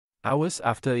hours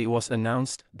after it was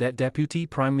announced that Deputy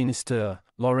Prime Minister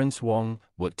Lawrence Wong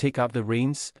would take up the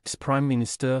reins as Prime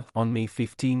Minister on May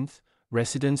 15,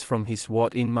 residents from his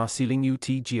ward in Marsiling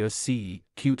UTGRC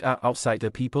queued up outside the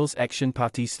People's Action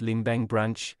Party's Limbang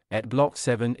branch at Block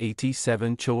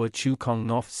 787 Choa Chu Kang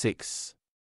North 6.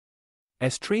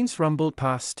 As trains rumbled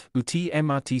past UT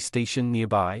MRT station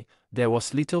nearby, there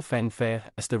was little fanfare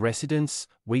as the residents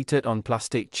waited on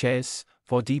plastic chairs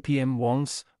for DPM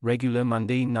Wong's regular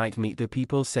Monday night Meet the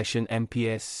People session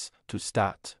MPS to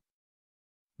start.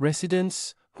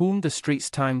 Residents, whom the Straits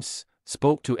Times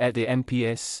spoke to at the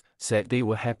MPS, said they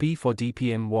were happy for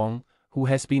DPM Wong, who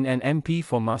has been an MP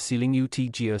for Marsiling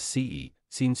UTGRC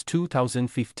since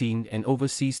 2015 and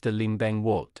oversees the Limbang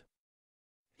ward.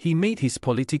 He made his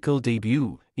political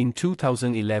debut in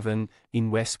 2011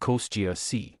 in West Coast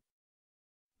GRC.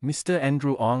 Mr.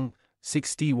 Andrew Ong,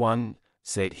 61,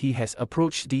 said he has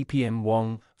approached DPM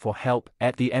Wong for help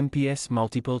at the MPS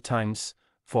multiple times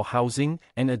for housing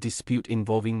and a dispute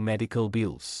involving medical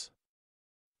bills.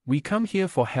 We come here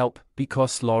for help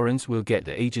because Lawrence will get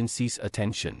the agency's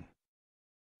attention.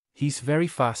 He's very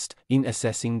fast in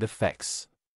assessing the facts.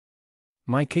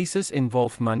 My cases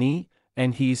involve money,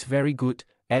 and he is very good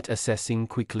at assessing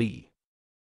quickly.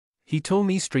 He told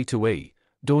me straight away,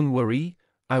 "Don't worry,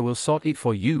 I will sort it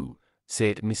for you,"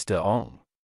 said Mr. Ong.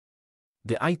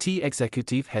 The IT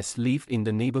executive has lived in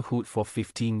the neighborhood for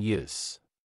 15 years.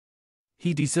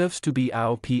 He deserves to be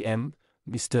our PM,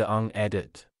 Mr. Ong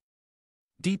added.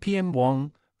 DPM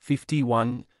Wong,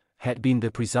 51, had been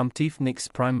the presumptive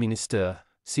next Prime Minister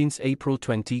since April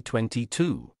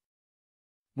 2022,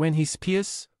 when his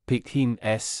peers picked him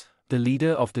as the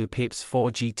leader of the PAP's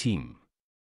 4G team.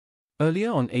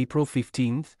 Earlier on April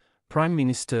 15, Prime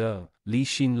Minister Lee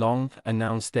Hsien Loong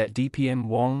announced that DPM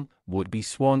Wong would be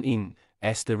sworn in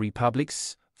as the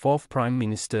Republic's fourth Prime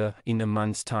Minister in a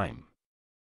month's time.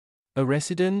 A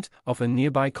resident of a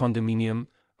nearby condominium,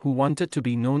 who wanted to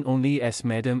be known only as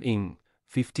Madam Ng,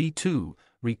 52,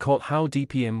 recalled how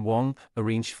DPM Wong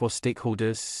arranged for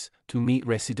stakeholders to meet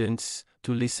residents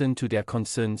to listen to their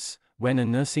concerns when a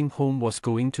nursing home was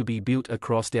going to be built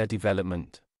across their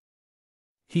development.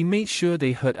 He made sure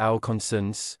they heard our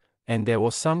concerns, and there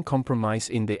was some compromise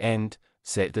in the end,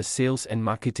 said the sales and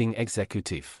marketing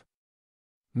executive.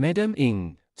 Madam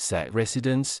Ng said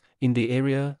residents in the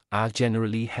area are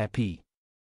generally happy.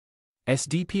 As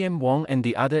DPM Wong and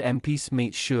the other MPs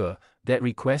made sure that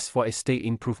requests for estate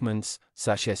improvements,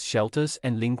 such as shelters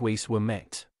and linkways, were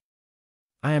met.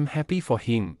 I am happy for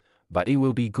him, but it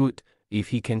will be good if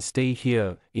he can stay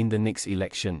here in the next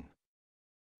election,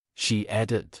 she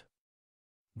added.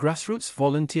 Grassroots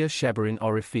volunteer Shabarin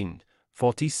Orifin,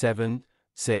 47,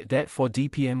 said that for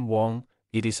DPM Wong,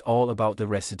 it is all about the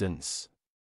residents.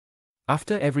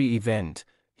 After every event,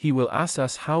 he will ask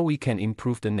us how we can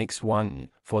improve the next one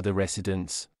for the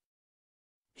residents.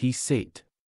 He said.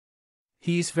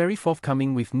 He is very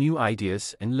forthcoming with new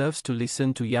ideas and loves to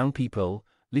listen to young people,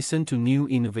 listen to new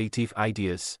innovative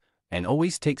ideas, and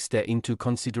always takes that into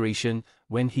consideration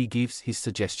when he gives his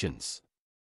suggestions.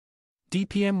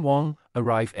 DPM Wong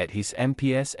arrived at his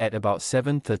MPS at about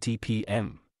 7:30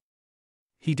 p.m.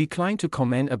 He declined to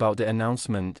comment about the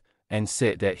announcement and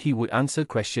said that he would answer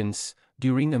questions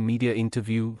during a media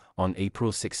interview on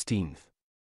April 16.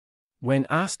 When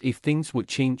asked if things would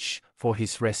change for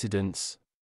his residents,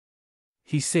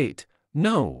 he said,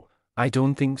 "No, I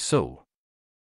don't think so."